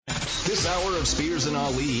This hour of Spears and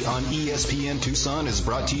Ali on ESPN Tucson is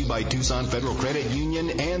brought to you by Tucson Federal Credit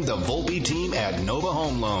Union and the Volpe team at Nova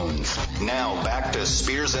Home Loans. Now back to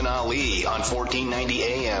Spears and Ali on 1490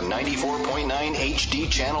 AM, 94.9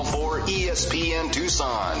 HD Channel 4 ESPN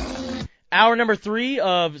Tucson. Hour number 3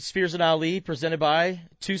 of Spears and Ali, presented by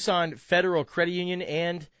Tucson Federal Credit Union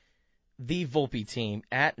and the Volpe team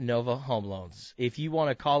at Nova Home Loans. If you want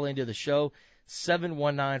to call into the show,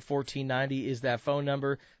 719-1490 is that phone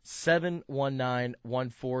number,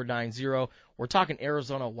 719-1490. We're talking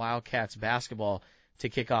Arizona Wildcats basketball to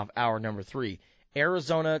kick off hour number 3.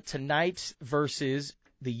 Arizona tonight versus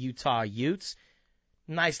the Utah Utes.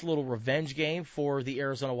 Nice little revenge game for the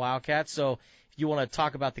Arizona Wildcats. So if you want to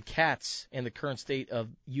talk about the Cats and the current state of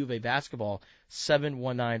U of A basketball,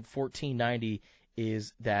 719-1490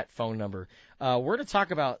 is that phone number. We're going to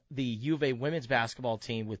talk about the U of A women's basketball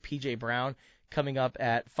team with P.J. Brown coming up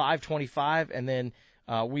at 5:25, and then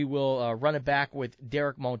we will run it back with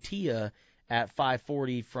Derek Montilla at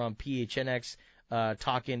 5:40 from PHNX,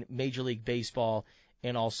 talking Major League Baseball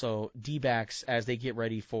and also D-backs as they get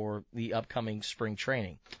ready for the upcoming spring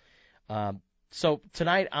training. So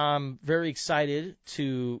tonight I'm very excited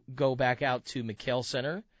to go back out to McKale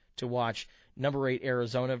Center to watch number 8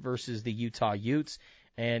 Arizona versus the Utah Utes.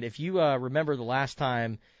 And if you remember the last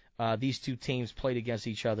time these two teams played against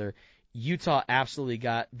each other, Utah absolutely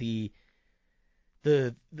got the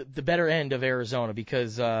better end of Arizona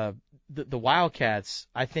because the Wildcats,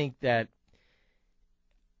 I think that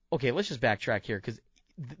 – okay, let's just backtrack here because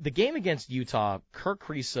the game against Utah, Kirk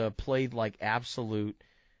Kriisa played like absolute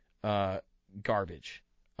garbage.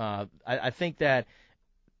 I think that,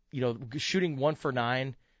 shooting 1 for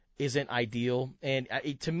 9 isn't ideal. And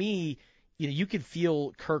to me, you can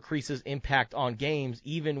feel Kirk Kriisa's impact on games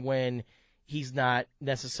even when he's not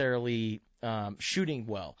necessarily shooting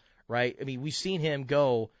well, right? I mean, we've seen him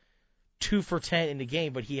go 2 for 10 in the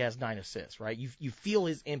game, but he has 9 assists, right? You feel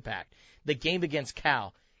his impact. The game against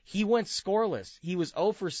Cal, he went scoreless. He was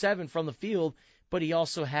 0 for 7 from the field, but he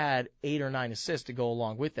also had 8 or 9 assists to go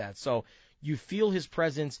along with that. So you feel his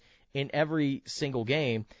presence in every single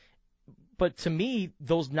game. But to me,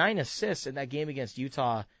 those 9 assists in that game against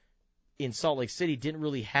Utah in Salt Lake City didn't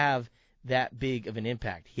really have that big of an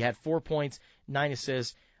impact. He had 4 points, 9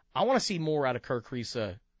 assists. I want to see more out of Kirk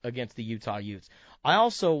Kriisa against the Utah Utes. I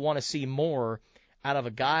also want to see more out of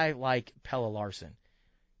a guy like Pelle Larsson.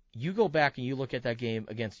 You go back and you look at that game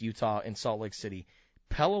against Utah in Salt Lake City.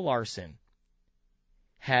 Pelle Larsson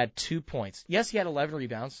had 2 points. Yes, he had 11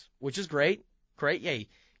 rebounds, which is great. Great. Yeah,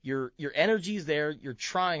 your energy's there. You're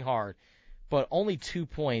trying hard. But only 2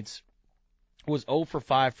 points, was 0 for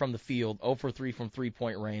 5 from the field, 0 for 3 from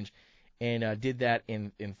three-point range, and did that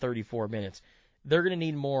in 34 minutes. They're going to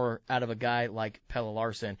need more out of a guy like Pelle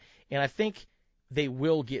Larsson, and I think they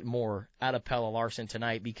will get more out of Pelle Larsson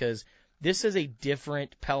tonight because this is a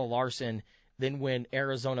different Pelle Larsson than when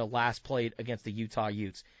Arizona last played against the Utah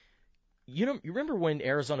Utes. You remember when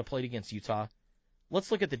Arizona played against Utah?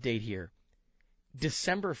 Let's look at the date here.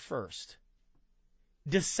 December 1st.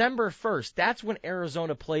 December 1st. That's when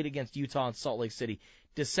Arizona played against Utah in Salt Lake City.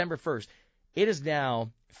 December 1st. It is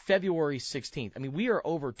now February 16th. I mean, we are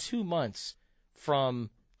over 2 months from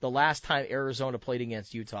the last time Arizona played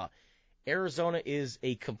against Utah. Arizona is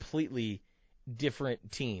a completely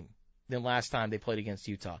different team than last time they played against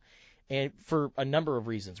Utah. And for a number of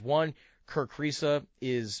reasons. One, Kirk Kriisa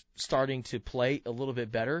is starting to play a little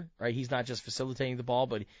bit better, right? He's not just facilitating the ball,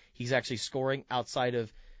 but he's actually scoring outside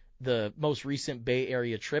of the most recent Bay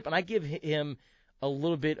Area trip. And I give him a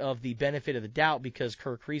little bit of the benefit of the doubt because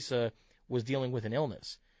Kirk Kriisa was dealing with an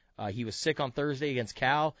illness. He was sick on Thursday against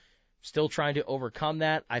Cal, still trying to overcome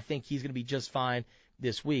that. I think he's going to be just fine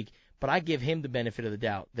this week, but I give him the benefit of the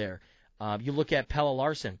doubt there. You look at Pelle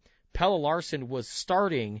Larsson. Pelle Larsson was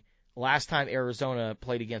starting last time Arizona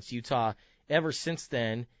played against Utah. Ever since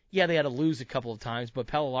then, yeah, they had to lose a couple of times, but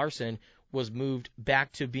Pelle Larsson was moved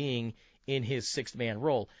back to being in his sixth-man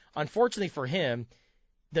role. Unfortunately for him,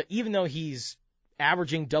 even though he's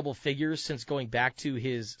averaging double figures since going back to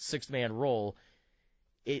his sixth-man role,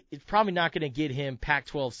 it's probably not going to get him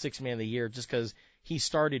Pac-12 sixth-man of the year just because he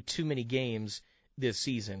started too many games this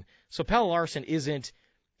season. So Pelle Larsson isn't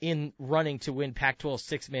in running to win Pac-12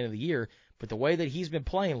 sixth-man of the year, but the way that he's been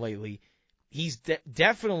playing lately, he's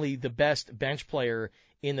definitely the best bench player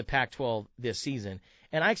in the Pac-12 this season.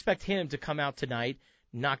 And I expect him to come out tonight,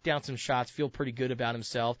 knock down some shots, feel pretty good about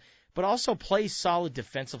himself, but also play solid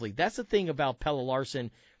defensively. That's the thing about Pelle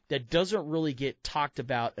Larsson that doesn't really get talked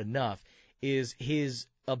about enough is his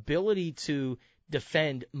ability to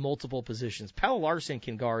defend multiple positions. Pelle Larsson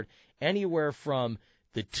can guard anywhere from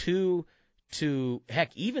the 2 to,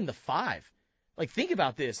 heck, even the 5. Like, think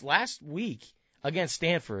about this. Last week against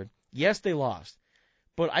Stanford, yes, they lost.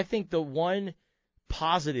 But I think the one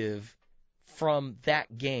positive from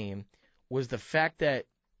that game was the fact that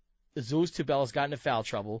Azuolas Tubelis got into foul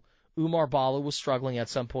trouble. Oumar Ballo was struggling at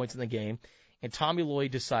some points in the game. And Tommy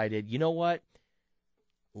Lloyd decided, you know what?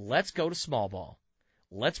 Let's go to small ball.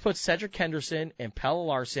 Let's put Cedric Henderson and Pelle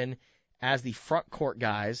Larsson as the front court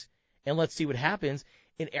guys, and let's see what happens.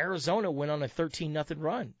 And Arizona went on a 13-0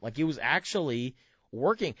 run. Like, it was actually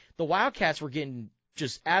working. The Wildcats were getting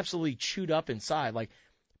just absolutely chewed up inside. Like,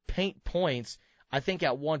 paint points, I think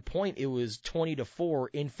at one point it was 20-4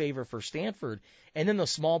 in favor for Stanford. And then the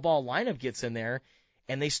small ball lineup gets in there,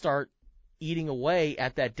 and they start eating away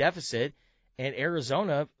at that deficit. And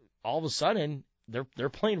Arizona, all of a sudden, they're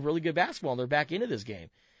playing really good basketball, and they're back into this game.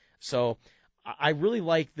 So I really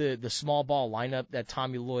like the small ball lineup that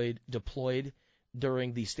Tommy Lloyd deployed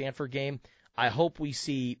during the Stanford game. I hope we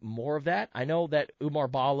see more of that. I know that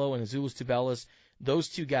Oumar Ballo and Azuolas Tubelis, those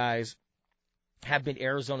two guys have been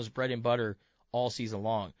Arizona's bread and butter all season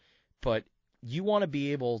long. But you want to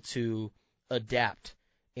be able to adapt.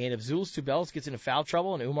 And if Azuolas Tubelis gets into foul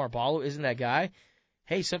trouble and Oumar Ballo isn't that guy,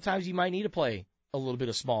 hey, sometimes you might need to play a little bit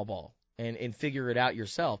of small ball and figure it out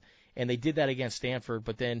yourself. And they did that against Stanford,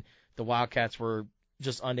 but then the Wildcats were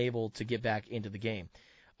just unable to get back into the game.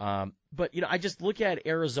 But, I just look at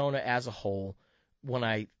Arizona as a whole when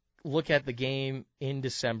I look at the game in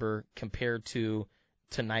December compared to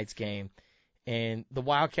tonight's game. And the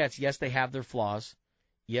Wildcats, yes, they have their flaws.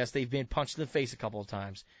 Yes, they've been punched in the face a couple of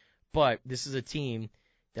times. But this is a team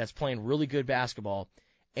that's playing really good basketball.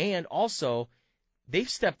 And also, they've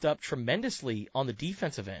stepped up tremendously on the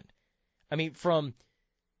defensive end. I mean, from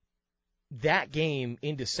that game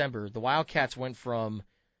in December, the Wildcats went from,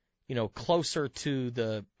 closer to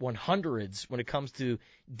the 100s when it comes to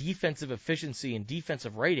defensive efficiency and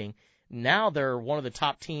defensive rating. Now they're one of the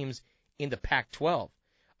top teams in the Pac-12.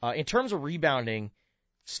 In terms of rebounding,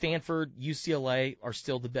 Stanford, UCLA are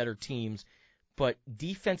still the better teams, but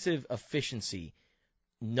defensive efficiency,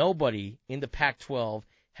 nobody in the Pac-12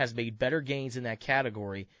 has made better gains in that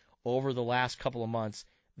category over the last couple of months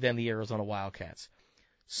than the Arizona Wildcats.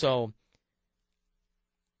 So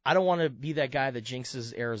I don't want to be that guy that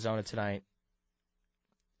jinxes Arizona tonight,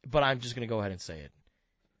 but I'm just going to go ahead and say it.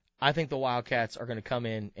 I think the Wildcats are going to come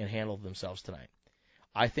in and handle themselves tonight.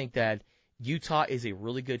 I think that Utah is a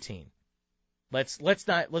really good team. Let's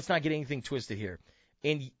not get anything twisted here.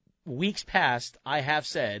 In weeks past, I have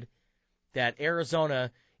said that Arizona,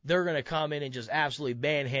 they're going to come in and just absolutely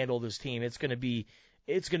manhandle this team. It's going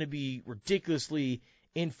to be ridiculously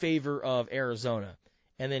in favor of Arizona.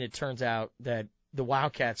 And then it turns out that the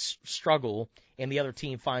Wildcats struggle and the other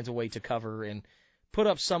team finds a way to cover and put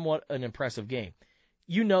up somewhat an impressive game.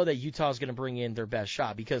 You know that Utah is going to bring in their best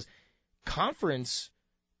shot because conference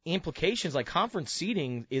implications, like conference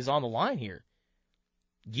seeding, is on the line here.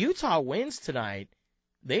 Utah wins tonight,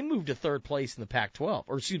 they move to third place in the Pac-12,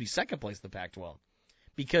 or excuse me, second place in the Pac-12.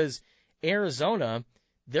 Because Arizona,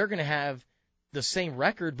 they're going to have the same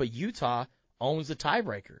record, but Utah owns the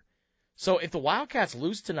tiebreaker. So if the Wildcats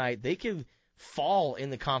lose tonight, they could fall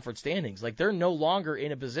in the conference standings. Like, they're no longer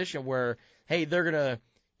in a position where, hey, they're going to,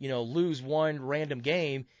 lose one random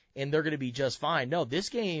game and they're going to be just fine. No, this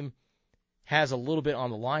game has a little bit on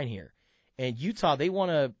the line here. And Utah, they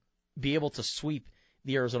want to be able to sweep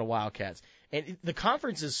the Arizona Wildcats. And the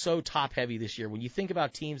conference is so top-heavy this year. When you think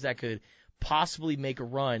about teams that could possibly make a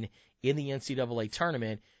run in the NCAA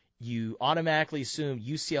tournament, you automatically assume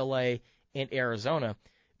UCLA and Arizona.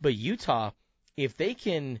 But Utah, if they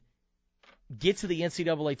can get to the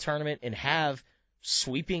NCAA tournament and have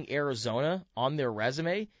sweeping Arizona on their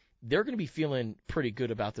resume, they're going to be feeling pretty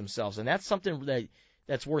good about themselves. And that's something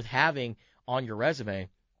that's worth having on your resume.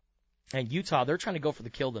 And Utah, they're trying to go for the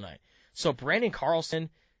kill tonight. So Brandon Carlson,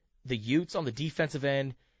 the Utes on the defensive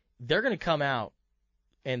end, they're going to come out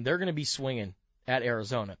and they're going to be swinging at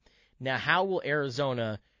Arizona. Now, how will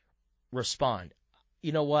Arizona respond?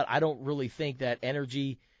 You know what? I don't really think that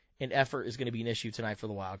energy and effort is going to be an issue tonight for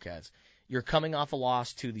the Wildcats. You're coming off a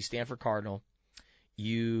loss to the Stanford Cardinal.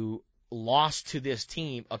 You lost to this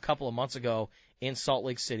team a couple of months ago in Salt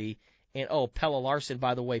Lake City. And, Pelle Larsson,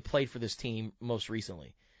 by the way, played for this team most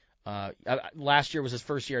recently. Last year was his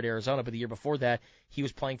first year at Arizona, but the year before that, he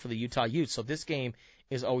was playing for the Utah Utes. So this game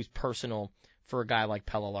is always personal for a guy like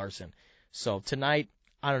Pelle Larsson. So tonight,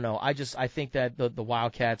 I don't know. I think that the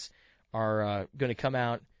Wildcats are going to come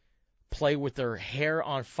out, play with their hair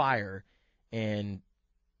on fire, and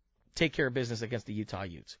take care of business against the Utah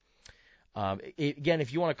Utes. Again,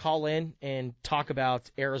 if you want to call in and talk about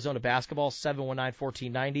Arizona basketball,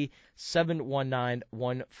 719-1490,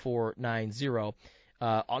 719-1490.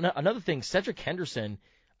 Another thing, Cedric Henderson,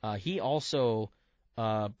 he also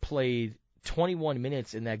played 21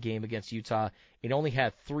 minutes in that game against Utah. It only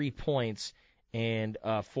had 3 points and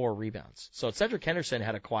 4 rebounds. So Cedric Henderson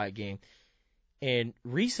had a quiet game. And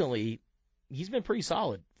recently, he's been pretty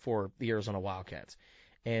solid for the Arizona Wildcats.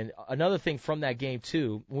 And another thing from that game,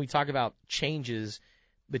 too, when we talk about changes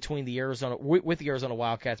between the with the Arizona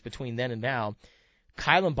Wildcats between then and now,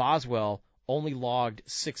 Kylan Boswell only logged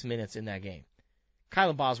 6 minutes in that game.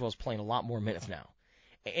 Kylan Boswell's playing a lot more minutes now.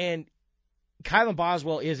 And Kylan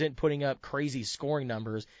Boswell isn't putting up crazy scoring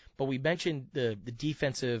numbers, but we mentioned the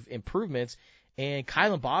defensive improvements, and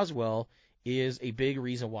Kylan Boswell is a big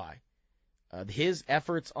reason why. His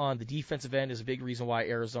efforts on the defensive end is a big reason why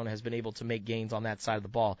Arizona has been able to make gains on that side of the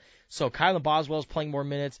ball. So Kylan Boswell is playing more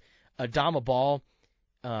minutes. Adama Ball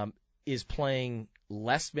is playing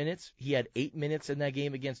less minutes. He had 8 minutes in that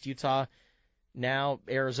game against Utah. Now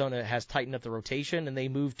Arizona has tightened up the rotation, and they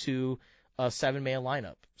moved to a 7-man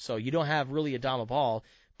lineup. So you don't have really Adama Ball,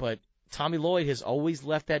 but Tommy Lloyd has always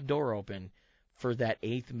left that door open for that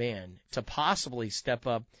 8th man to possibly step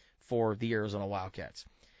up for the Arizona Wildcats.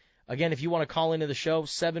 Again, if you want to call into the show,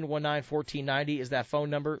 719-1490 is that phone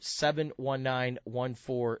number,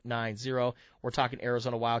 719-1490. We're talking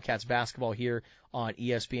Arizona Wildcats basketball here on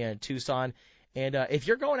ESPN Tucson. And if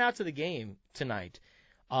you're going out to the game tonight,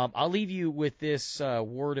 I'll leave you with this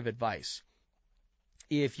word of advice.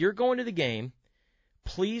 If you're going to the game,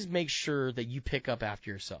 please make sure that you pick up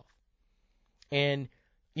after yourself. And,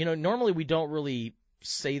 normally we don't really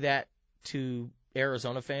say that to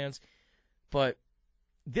Arizona fans, but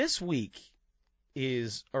this week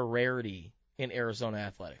is a rarity in Arizona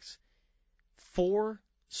athletics. 4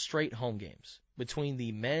 straight home games between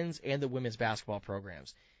the men's and the women's basketball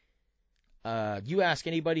programs. You ask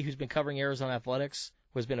anybody who's been covering Arizona athletics,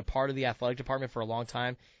 who has been a part of the athletic department for a long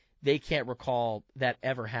time, they can't recall that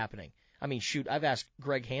ever happening. I mean, shoot, I've asked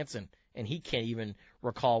Greg Hansen, and he can't even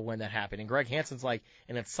recall when that happened. And Greg Hansen's like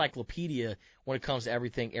an encyclopedia when it comes to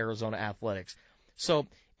everything Arizona athletics. So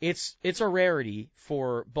it's a rarity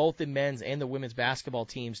for both the men's and the women's basketball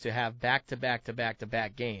teams to have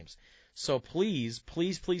back-to-back games. So please,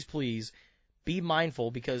 please, please, please be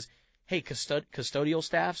mindful because, hey, custodial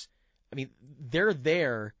staffs, I mean, they're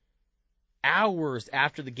there hours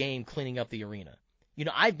after the game cleaning up the arena.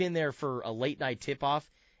 I've been there for a late-night tip-off,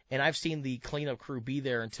 and I've seen the cleanup crew be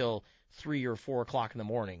there until 3 or 4 o'clock in the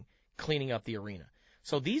morning cleaning up the arena.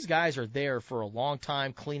 So these guys are there for a long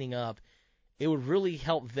time cleaning up. It would really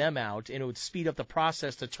help them out, and it would speed up the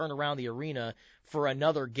process to turn around the arena for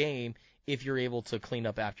another game if you're able to clean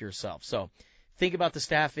up after yourself. So think about the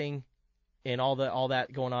staffing and all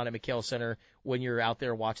that going on at McHale Center when you're out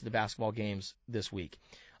there watching the basketball games this week.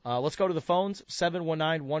 Let's go to the phones,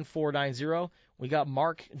 719-1490. We got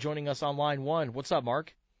Mark joining us on line 1. What's up,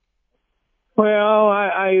 Mark? Well,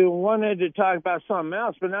 I wanted to talk about something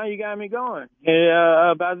else, but now you got me going.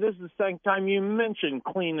 About this is the second time you mentioned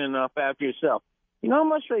cleaning up after yourself. You know how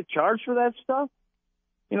much they charge for that stuff?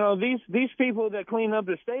 These people that clean up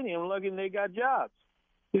the stadium, looking they got jobs.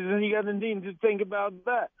 You got to need to think about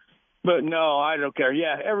that. But no, I don't care.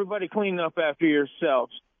 Yeah, everybody clean up after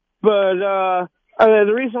yourselves. But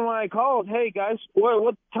the reason why I called, hey guys,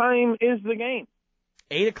 what time is the game?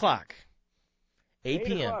 8 o'clock. 8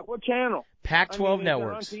 p.m. 8 o'clock. What channel? Pac-12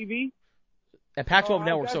 Networks. Is it on TV? At Pac-12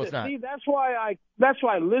 Networks, so it's not. See, that's why I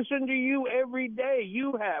listen to you every day.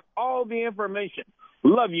 You have all the information.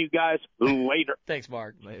 Love you guys. Later. Thanks,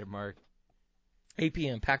 Mark. Later, Mark. 8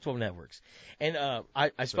 p.m. Pac-12 Networks, and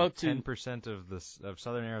I spoke to 10% of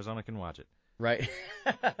Southern Arizona can watch it. Right.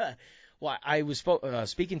 Well, I was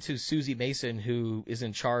speaking to Susie Mason, who is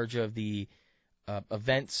in charge of the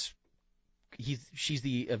events. She's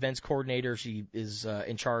the events coordinator. She is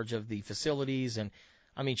in charge of the facilities, and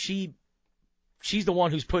I mean she's the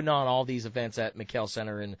one who's putting on all these events at McHale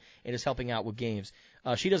Center and is helping out with games.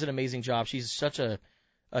 She does an amazing job. She's such a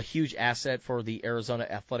huge asset for the Arizona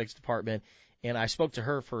athletics department. And I spoke to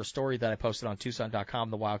her for a story that I posted on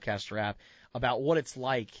Tucson.com, the Wildcaster app, about what it's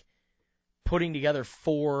like putting together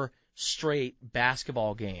 4 straight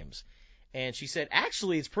basketball games. And she said,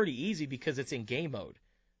 actually, it's pretty easy because it's in game mode.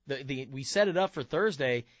 We set it up for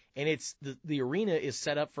Thursday, and it's the arena is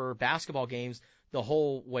set up for basketball games the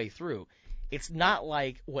whole way through. It's not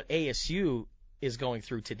like what ASU is going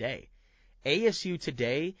through today. ASU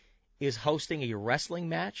today is hosting a wrestling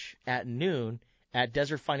match at noon at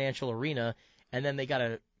Desert Financial Arena, and then they got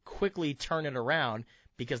to quickly turn it around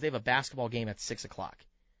because they have a basketball game at 6 o'clock.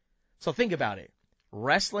 So think about it.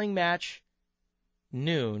 wrestling match,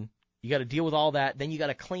 noon. You got to deal with all that. Then you got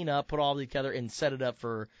to clean up, put all together, and set it up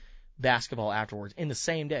for basketball afterwards in the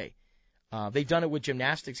same day. They've done it with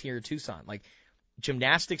gymnastics here in Tucson. Like,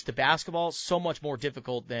 gymnastics to basketball, so much more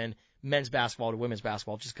difficult than men's basketball to women's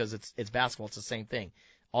basketball, just because it's basketball. It's the same thing.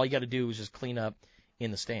 All you got to do is just clean up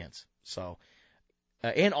in the stands. So,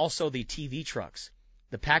 and also the TV trucks.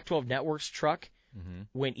 The Pac-12 Network's truck,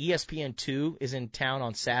 when ESPN2 is in town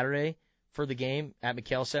on Saturday for the game at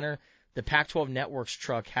McHale Center, the Pac-12 Network's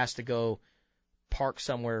truck has to go park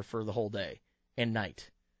somewhere for the whole day and night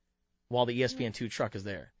while the ESPN2 truck is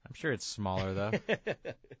there. I'm sure it's smaller, though.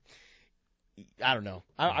 I don't know.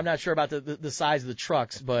 I'm not sure about the size of the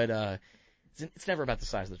trucks, but it's never about the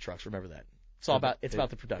size of the trucks. Remember that. It's all about about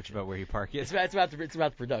the production. It's about where you park it. It's about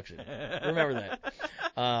the production. Remember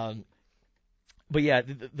that. But yeah,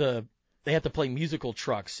 they have to play musical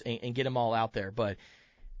trucks and get them all out there. But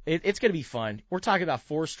it's going to be fun. We're talking about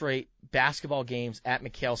 4 straight basketball games at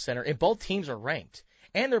McHale Center, and both teams are ranked,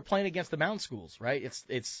 and they're playing against the mountain schools. Right?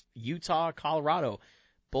 It's Utah, Colorado.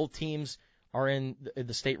 Both teams are in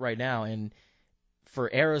the state right now, and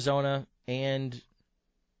for Arizona men's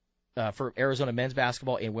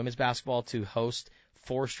basketball and women's basketball to host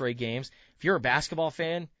 4 straight games. If you're a basketball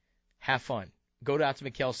fan, have fun. Go out to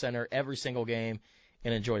McHale Center every single game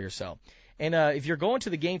and enjoy yourself. And if you're going to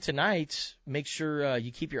the game tonight, make sure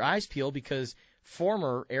you keep your eyes peeled, because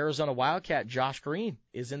former Arizona Wildcat Josh Green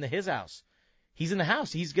is in his house. He's in the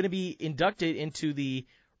house. He's going to be inducted into the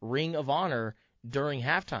Ring of Honor during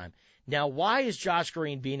halftime. Now, why is Josh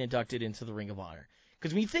Green being inducted into the Ring of Honor?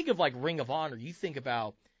 Because when you think of like Ring of Honor, you think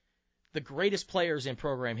about the greatest players in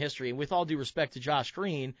program history. And with all due respect to Josh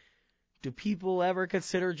Green, do people ever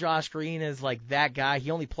consider Josh Green as like that guy? He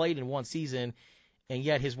only played in 1 season, and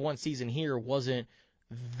yet his 1 season here wasn't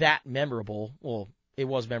that memorable. Well, it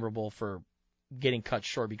was memorable for getting cut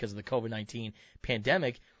short because of the COVID-19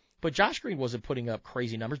 pandemic. But Josh Green wasn't putting up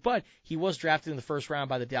crazy numbers. But he was drafted in the first round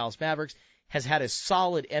by the Dallas Mavericks, has had a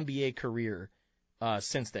solid NBA career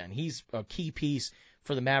since then. He's a key piece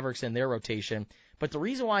for the Mavericks and their rotation. But the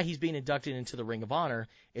reason why he's being inducted into the Ring of Honor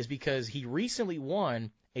is because he recently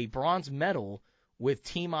won a bronze medal with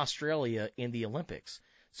Team Australia in the Olympics.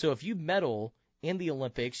 So if you medal in the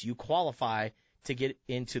Olympics, you qualify to get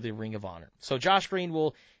into the Ring of Honor. So Josh Green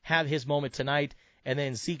will have his moment tonight. And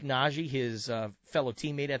then Zeke Naji, his fellow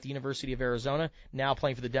teammate at the University of Arizona, now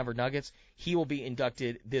playing for the Denver Nuggets, he will be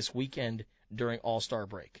inducted this weekend during All-Star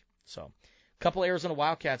break. So a couple Arizona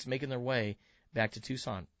Wildcats making their way back to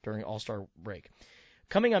Tucson during All-Star break.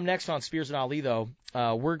 Coming up next on Spears and Ali, though,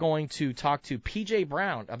 we're going to talk to P.J.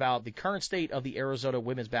 Brown about the current state of the Arizona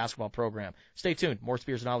women's basketball program. Stay tuned. More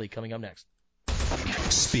Spears and Ali coming up next.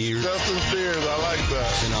 Spears. Justin Spears, I like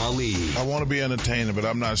that. And Ali. I want to be entertaining, but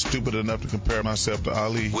I'm not stupid enough to compare myself to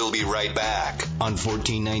Ali. We'll be right back on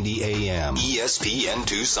 1490 AM ESPN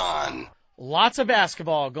Tucson. Lots of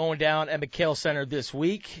basketball going down at McHale Center this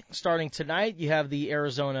week. Starting tonight, you have the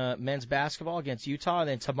Arizona men's basketball against Utah. And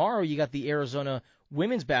then tomorrow, you got the Arizona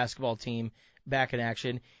women's basketball team back in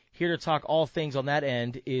action. Here to talk all things on that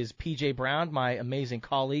end is P.J. Brown, my amazing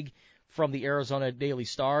colleague from the Arizona Daily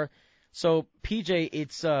Star. So, PJ,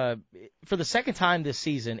 it's for the second time this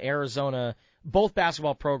season, Arizona, both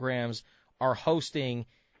basketball programs are hosting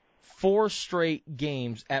 4 straight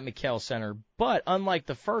games at McHale Center. But unlike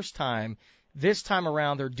the first time, this time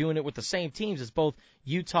around they're doing it with the same teams as both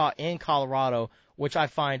Utah and Colorado, which I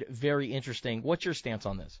find very interesting. What's your stance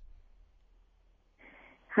on this?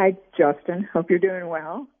 Hi, Justin. Hope you're doing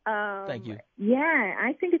well. Thank you. Yeah,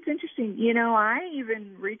 I think it's interesting. You know, I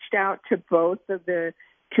even reached out to both of the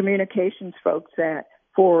communications folks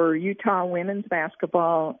for Utah women's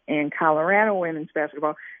basketball and Colorado women's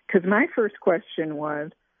basketball, because my first question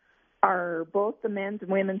was, are both the men's and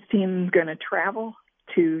women's teams going to travel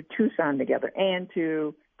to Tucson together and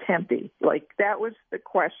to Tempe? Like, that was the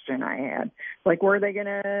question I had. Like, were they going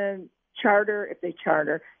to charter, if they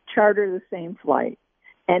charter the same flight?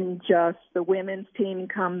 And just the women's team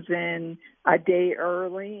comes in a day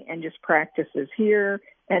early and just practices here,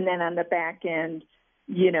 and then on the back end,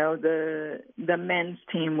 you know, the men's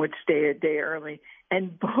team would stay a day early.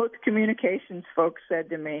 And both communications folks said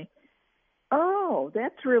to me, oh,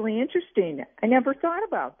 that's really interesting. I never thought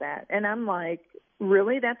about that. And I'm like,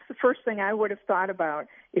 really? That's the first thing I would have thought about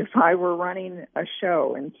if I were running a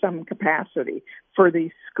show in some capacity for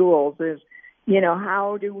these schools is, you know,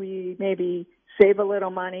 how do we maybe save a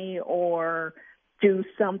little money or do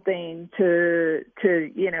something to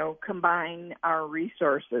you know, combine our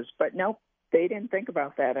resources? But nope. They didn't think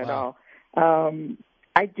about that at all.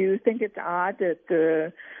 I do think it's odd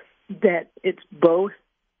that it's both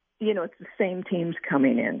it's the same teams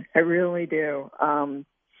coming in. I really do.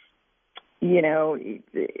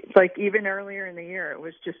 It's like even earlier in the year, it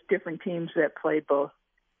was just different teams that played both,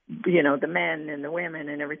 the men and the women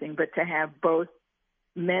and everything. But to have both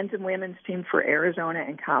men's and women's team for Arizona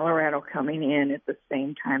and Colorado coming in at the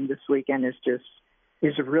same time this weekend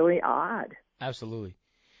is really odd. Absolutely.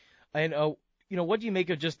 And, what do you make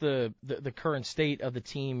of just the current state of the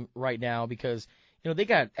team right now? Because, they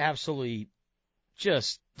got absolutely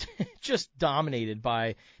just dominated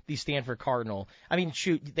by the Stanford Cardinal. I mean,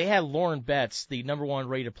 shoot, they had Lauren Betts, the number one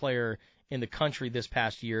rated player in the country this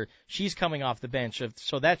past year. She's coming off the bench,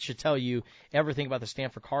 so that should tell you everything about the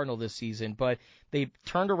Stanford Cardinal this season. But they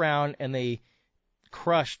turned around and they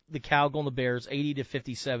crushed the Cal Golden Bears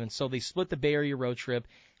 80-57. So they split the Bay Area road trip.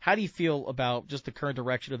 How do you feel about just the current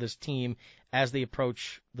direction of this team as they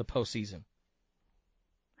approach the postseason?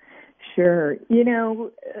 Sure.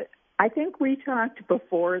 I think we talked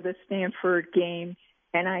before the Stanford game,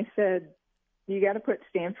 and I said, you got to put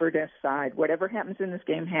Stanford aside. Whatever happens in this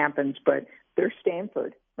game happens, but they're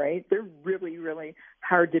Stanford, right? They're really, really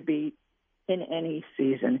hard to beat in any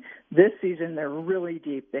season. This season, they're really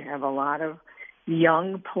deep. They have a lot of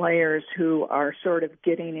young players who are sort of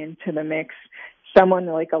getting into the mix. Someone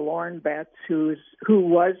like a Lauren Betts, who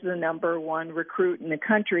was the number one recruit in the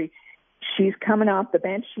country, she's coming off the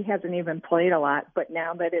bench. She hasn't even played a lot, but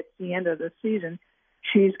now that it's the end of the season,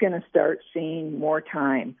 she's going to start seeing more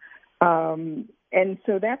time. And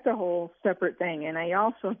so that's a whole separate thing. And I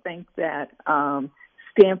also think that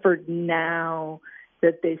Stanford, now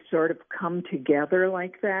that they sort of come together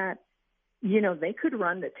like that, they could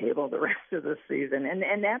run the table the rest of the season.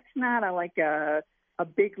 And that's not a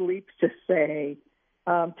big leap to say.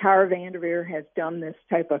 Tara Vanderveer has done this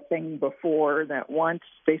type of thing before, that once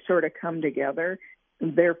they sort of come together,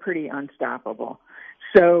 they're pretty unstoppable.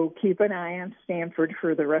 So keep an eye on Stanford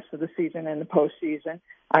for the rest of the season and the postseason.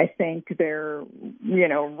 I think they're,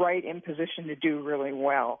 right in position to do really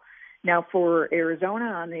well. Now for Arizona,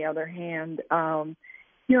 on the other hand, I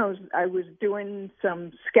was doing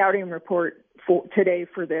some scouting report today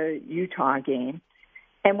for the Utah game.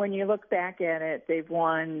 And when you look back at it, they've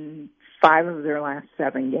won 5 of their last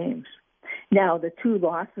 7 games. Now, the 2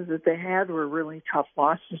 losses that they had were really tough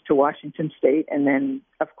losses to Washington State and then,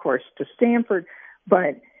 of course, to Stanford.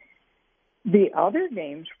 But the other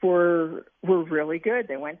games were really good.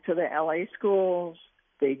 They went to the L.A. schools.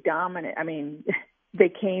 They dominated. I mean, they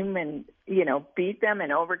came and, beat them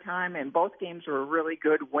in overtime, and both games were really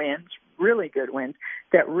good wins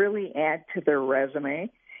that really add to their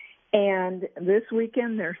resume. And this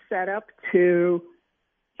weekend, they're set up to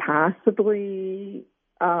possibly,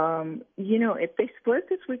 if they split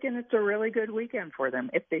this weekend, it's a really good weekend for them.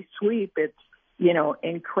 If they sweep, it's,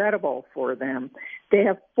 incredible for them. They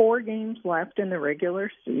have 4 games left in the regular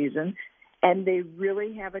season, and they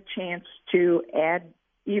really have a chance to add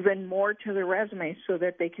even more to the resume so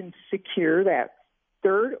that they can secure that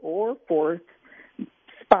 3rd or 4th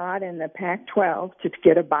spot in the Pac-12 to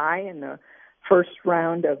get a bye in the first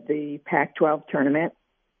round of the Pac-12 tournament,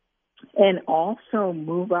 and also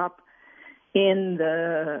move up in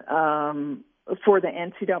the for the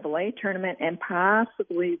NCAA tournament and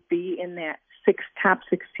possibly be in that top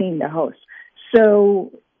 16 to host.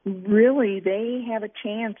 So really, they have a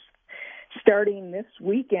chance starting this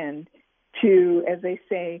weekend to, as they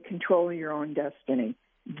say, control your own destiny.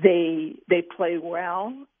 They play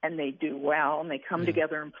well and they do well, and they come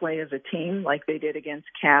together and play as a team like they did against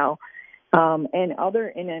Cal. And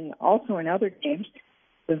also in other games,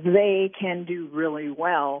 they can do really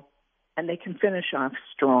well, and they can finish off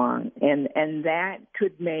strong, and that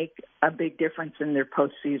could make a big difference in their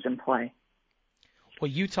postseason play. Well,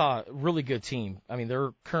 Utah, really good team. I mean,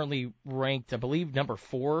 they're currently ranked, I believe, number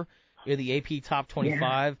 4 in the AP Top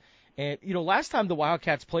 25. Yeah. And last time the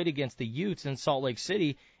Wildcats played against the Utes in Salt Lake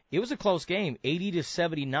City, it was a close game,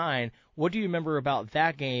 80-79. What do you remember about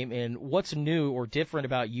that game, and what's new or different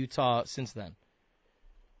about Utah since then?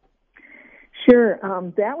 Sure.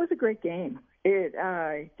 That was a great game.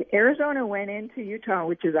 Arizona went into Utah,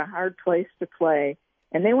 which is a hard place to play,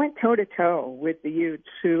 and they went toe-to-toe with the Utes,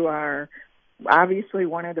 who are obviously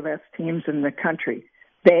one of the best teams in the country.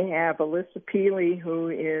 They have Alyssa Peely, who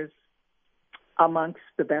is amongst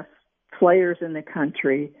the best players in the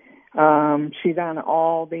country. She's on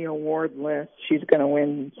all the award lists. She's going to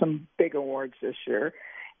win some big awards this year.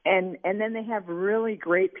 And then they have really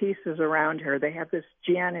great pieces around her. They have this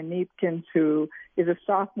Gianna Neepkins, who is a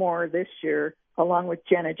sophomore this year, along with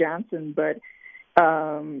Jenna Johnson. But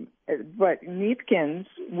Neepkins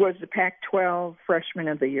was the Pac-12 Freshman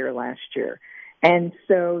of the Year last year. And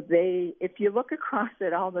so if you look across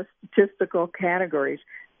at all the statistical categories,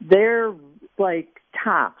 they're like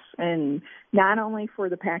tops, and not only for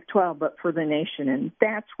the Pac-12 but for the nation. And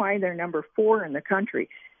that's why they're number 4 in the country.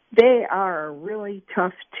 They are a really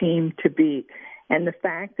tough team to beat. And the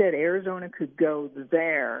fact that Arizona could go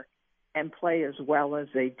there and play as well as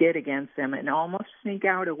they did against them and almost sneak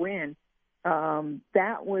out a win,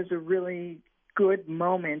 that was a really good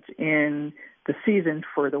moment in the season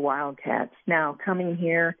for the Wildcats. Now, coming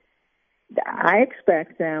here, I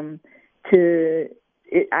expect it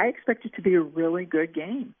to be a really good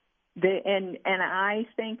game. And I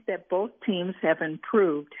think that both teams have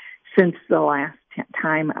improved since the last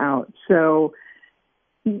time out. So,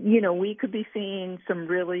 we could be seeing some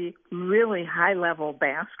really, really high-level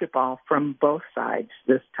basketball from both sides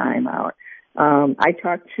this time out. I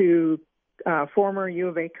talked to former U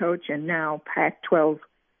of A coach and now Pac-12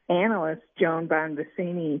 analyst Joan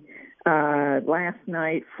Bonvicini last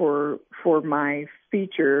night for my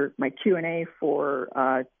feature, my Q&A for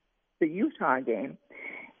the Utah game,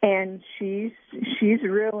 and she's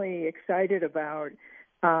really excited about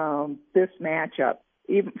this matchup,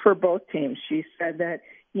 even for both teams. She said that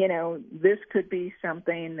this could be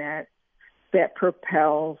something that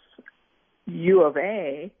propels U of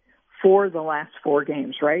A for the last 4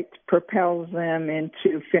 games, right? Propels them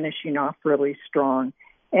into finishing off really strong.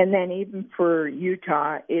 And then even for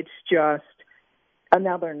Utah, it's just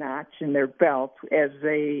another notch in their belt as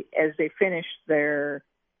they finish their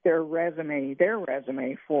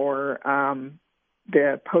resume for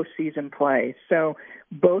the postseason play. So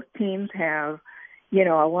both teams have,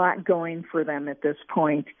 a lot going for them at this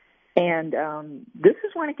point. And this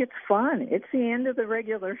is when it gets fun. It's the end of the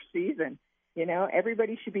regular season.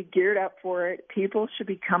 Everybody should be geared up for it. People should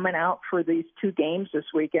be coming out for these 2 games this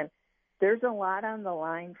weekend. There's a lot on the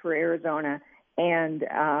line for Arizona, and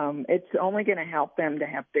it's only going to help them to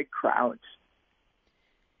have big crowds.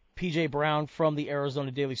 PJ Brown from the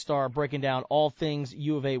Arizona Daily Star breaking down all things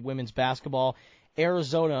U of A women's basketball.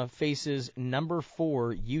 Arizona faces number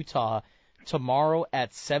 4 Utah tomorrow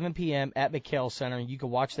at 7 p.m. at McKale Center. You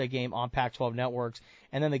can watch that game on Pac-12 networks.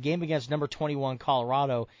 And then the game against number 21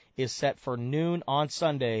 Colorado is set for noon on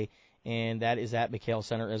Sunday, and that is at McKale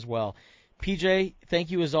Center as well. PJ, thank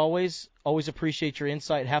you as always. Always appreciate your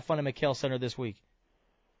insight. Have fun at McKale Center this week.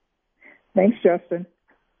 Thanks, Justin.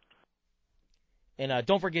 And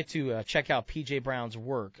don't forget to check out PJ Brown's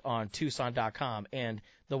work on Tucson.com and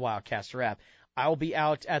the Wildcaster app. I will be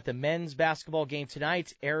out at the men's basketball game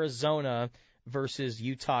tonight, Arizona versus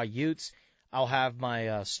Utah Utes. I'll have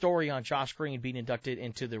my story on Josh Green being inducted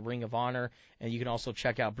into the Ring of Honor, and you can also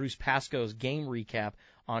check out Bruce Pascoe's game recap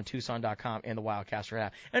on Tucson.com and the Wildcaster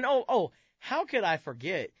app. And how could I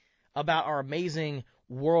forget about our amazing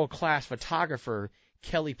world-class photographer,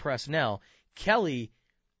 Kelly Presnell? Kelly,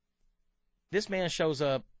 this man shows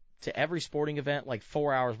up to every sporting event like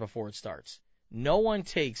 4 hours before it starts. No one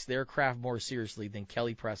takes their craft more seriously than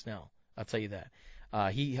Kelly Presnell. I'll tell you that.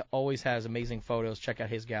 He always has amazing photos. Check out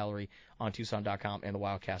his gallery on Tucson.com and the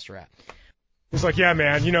Wildcaster app. It's like, yeah,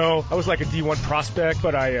 man, I was like a D1 prospect,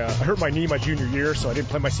 but I hurt my knee my junior year, so I didn't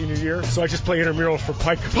play my senior year. So I just play intramural for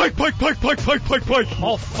Pike. All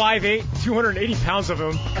 5'8", 280 pounds of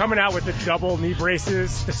him, coming out with the double knee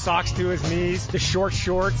braces, the socks to his knees, the short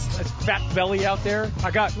shorts, his fat belly out there.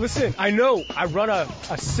 I know I run a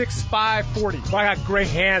 6'5" 40, but I got great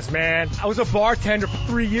hands, man. I was a bartender for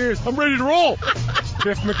 3 years. I'm ready to roll.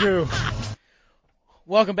 Biff Magoo.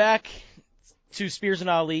 Welcome back to Spears and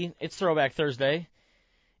Ali. It's Throwback Thursday,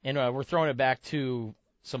 and we're throwing it back to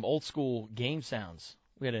some old school game sounds.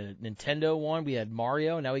 We had a Nintendo one, we had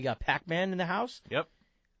Mario, now we got Pac-Man in the house. Yep.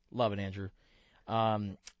 Love it, Andrew. All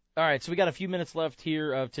right, so we got a few minutes left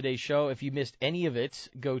here of today's show. If you missed any of it,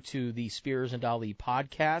 go to the Spears and Ali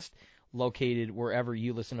podcast, located wherever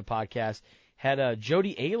you listen to podcasts. Had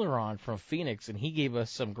Jody Ayler on from Phoenix, and he gave us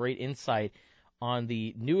some great insight on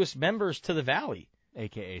the newest members to the Valley.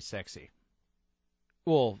 A.K.A. Sexy.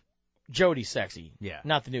 Well, Jody's sexy. Yeah.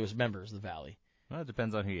 Not the newest members of the Valley. Well, it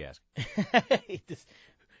depends on who you ask.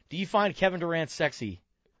 Do you find Kevin Durant sexy?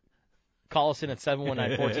 Call us in at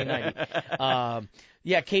 719-1490.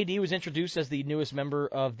 Yeah, KD was introduced as the newest member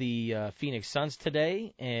of the Phoenix Suns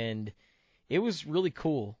today, and it was really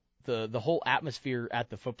cool, the whole atmosphere at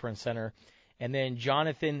the Footprint Center. And then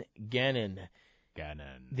Jonathan Gannon,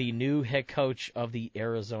 the new head coach of the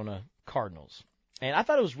Arizona Cardinals. And I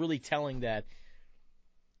thought it was really telling that,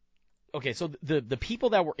 okay, so the people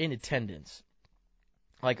that were in attendance,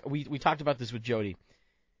 like we talked about this with Jody,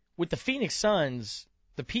 with the Phoenix Suns,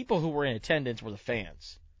 the people who were in attendance were the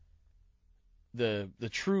fans, the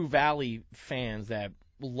true Valley fans that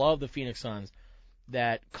love the Phoenix Suns.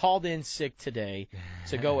 that called in sick today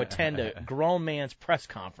to go attend a grown man's press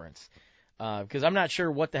conference. Because I'm not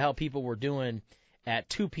sure what the hell people were doing at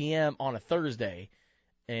 2 p.m. on a Thursday,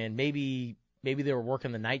 and maybe they were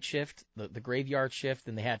working the night shift, the graveyard shift,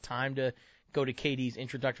 and they had time to go to KD's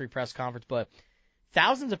introductory press conference. But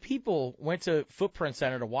thousands of people went to Footprint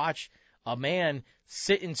Center to watch a man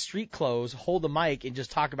sit in street clothes, hold the mic, and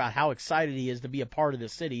just talk about how excited he is to be a part of the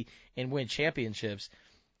city and win championships.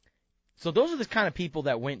 So those are the kind of people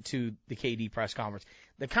that went to the KD press conference.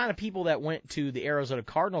 The kind of people that went to the Arizona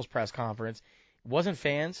Cardinals press conference wasn't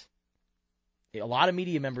fans. A lot of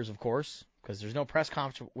media members, of course, because there's no press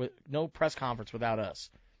conference without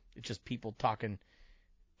us. It's just people talking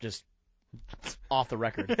just off the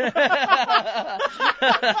record.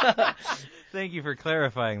 Thank you for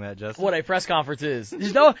clarifying that, Justin. What a press conference is.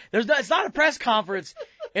 It's not a press conference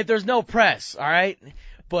if there's no press, all right?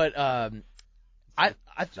 But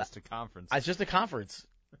It's just a conference. It's just a conference.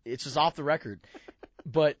 It's just off the record.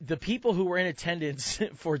 But the people who were in attendance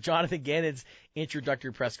for Jonathan Gannon's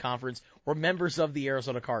introductory press conference were members of the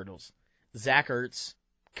Arizona Cardinals. Zach Ertz,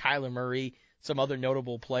 Kyler Murray, some other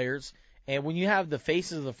notable players. And when you have the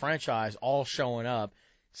faces of the franchise all showing up,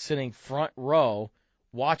 sitting front row,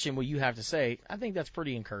 watching what you have to say, I think that's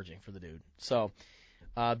pretty encouraging for the dude. So,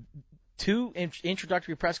 2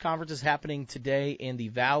 introductory press conferences happening today in the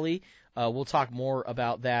Valley. We'll talk more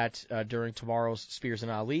about that during tomorrow's Spears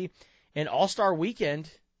and Ali. And All-Star Weekend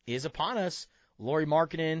is upon us. Lauri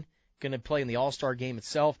Markkanen going to play in the All-Star game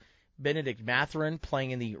itself. Benedict Mathurin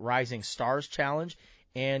playing in the Rising Stars Challenge.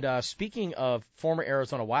 And speaking of former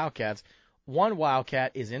Arizona Wildcats, one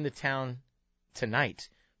Wildcat is in the town tonight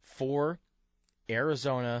for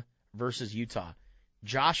Arizona versus Utah.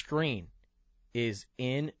 Josh Green is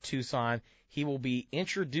in Tucson. He will be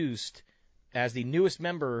introduced as the newest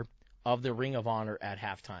member of the Ring of Honor at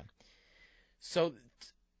halftime. So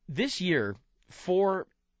this year, 4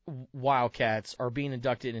 Wildcats are being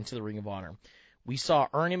inducted into the Ring of Honor. We saw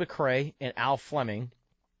Ernie McRae and Al Fleming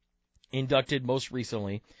inducted most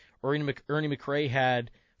recently. Ernie McRae had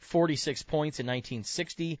 46 points in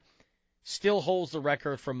 1960, still holds the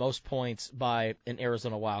record for most points by an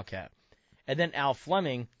Arizona Wildcat. And then Al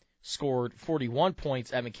Fleming scored 41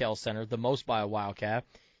 points at McKale Center, the most by a Wildcat.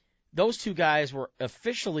 Those 2 guys were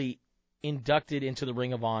officially inducted into the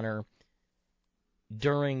Ring of Honor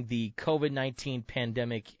during the COVID-19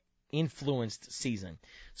 pandemic influenced season.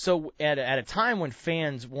 So at a time when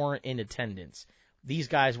fans weren't in attendance, these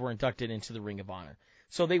guys were inducted into the Ring of Honor.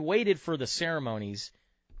 So they waited for the ceremonies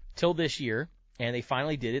till this year, and they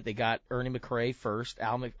finally did it. They got Ernie McRae first,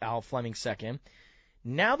 Al Fleming second.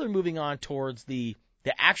 Now they're moving on towards the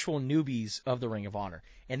actual newbies of the Ring of Honor.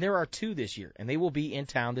 And there are 2 this year, and they will be in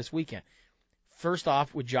town this weekend. First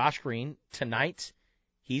off with Josh Green. Tonight,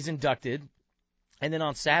 he's inducted. And then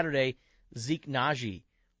on Saturday, Zeke Nnaji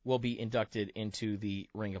will be inducted into the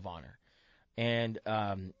Ring of Honor. And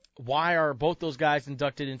why are both those guys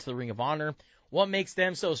inducted into the Ring of Honor? What makes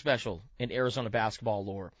them so special in Arizona basketball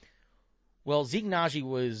lore? Well, Zeke Nnaji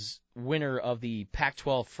was winner of the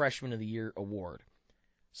Pac-12 Freshman of the Year award.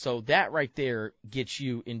 So that right there gets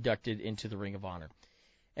you inducted into the Ring of Honor.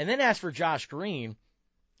 And then as for Josh Green,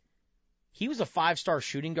 he was a 5-star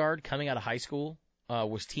shooting guard coming out of high school,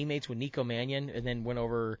 was teammates with Nico Mannion, and then went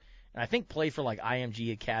over, and I think played for like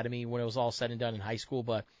IMG Academy when it was all said and done in high school.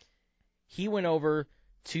 But he went over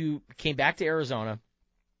came back to Arizona,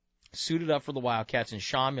 suited up for the Wildcats and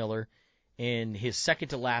Sean Miller in his second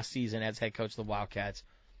to last season as head coach of the Wildcats.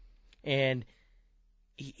 And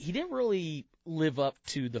he didn't really live up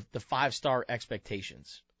to the 5-star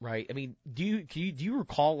expectations, right? I mean, do you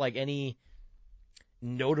recall like any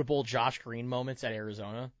notable Josh Green moments at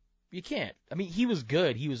Arizona? You can't. I mean, he was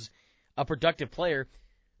good. He was a productive player,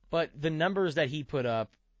 but the numbers that he put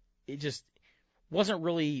up, it just wasn't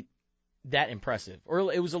really that impressive.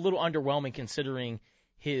 Or it was a little underwhelming considering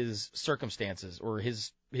his circumstances or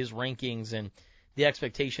his rankings and the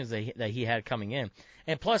expectations that he had coming in.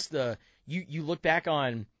 And plus you look back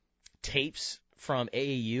on tapes from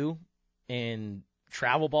AAU and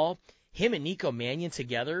travel ball, him and Nico Mannion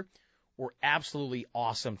together were absolutely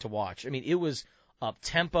awesome to watch. I mean, it was up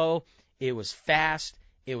tempo, it was fast,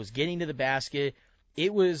 it was getting to the basket.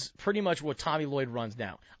 It was pretty much what Tommy Lloyd runs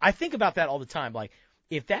now. I think about that all the time. Like,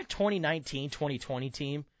 if that 2019-2020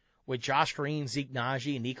 team with Josh Green, Zeke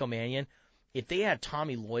Nnaji, and Nico Mannion, if they had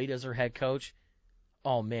Tommy Lloyd as their head coach,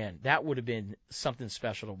 oh man, that would have been something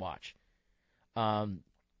special to watch.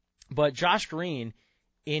 But Josh Green,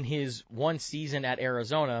 in his one season at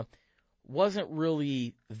Arizona, wasn't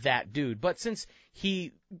really that dude. But since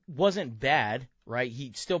he wasn't bad, right,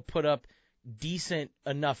 he still put up decent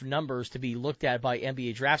enough numbers to be looked at by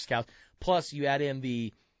NBA draft scouts. Plus, you add in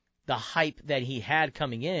the hype that he had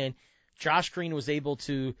coming in. Josh Green was able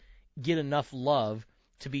to get enough love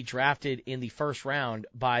to be drafted in the first round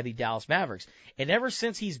by the Dallas Mavericks. And ever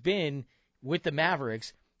since he's been with the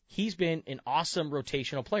Mavericks, he's been an awesome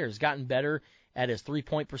rotational player. He's gotten better at his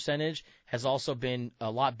three-point percentage, has also been a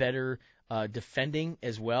lot better defending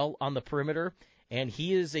as well on the perimeter, and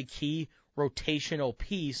he is a key rotational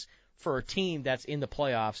piece for a team that's in the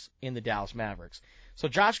playoffs in the Dallas Mavericks. So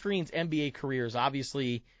Josh Green's NBA career is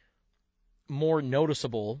obviously more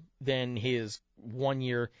noticeable than his 1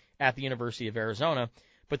 year at the University of Arizona,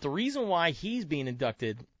 but the reason why he's being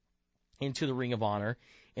inducted into the Ring of Honor,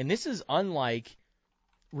 and this is unlike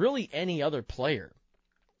really any other player,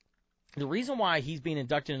 the reason why he's being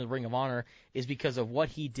inducted into the Ring of Honor is because of what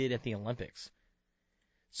he did at the Olympics.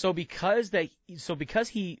 So because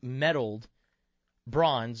he medaled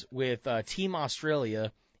bronze with Team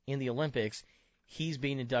Australia in the Olympics, he's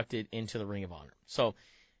being inducted into the Ring of Honor. So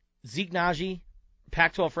Zeke Naji,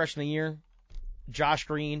 Pac-12 Freshman of the Year, Josh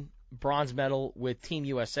Green, bronze medal with Team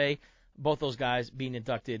USA, both those guys being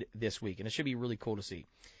inducted this week, and it should be really cool to see.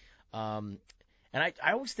 And I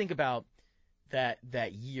always think about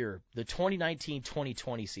that year, the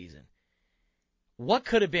 2019-2020 season. What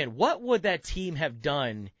could have been? What would that team have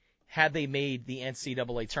done had they made the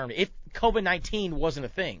NCAA tournament if COVID-19 wasn't a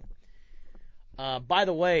thing? By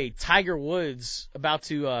the way, Tiger Woods about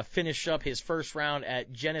to finish up his first round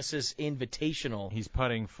at Genesis Invitational. He's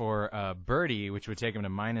putting for birdie, which would take him to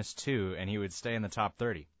 -2, and he would stay in the top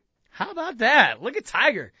 30. How about that? Look at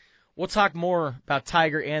Tiger. We'll talk more about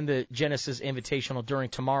Tiger and the Genesis Invitational during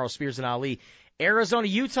tomorrow's Spears and Ali. Arizona,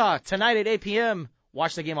 Utah, tonight at 8 p.m.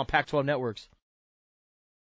 Watch the game on Pac-12 Networks.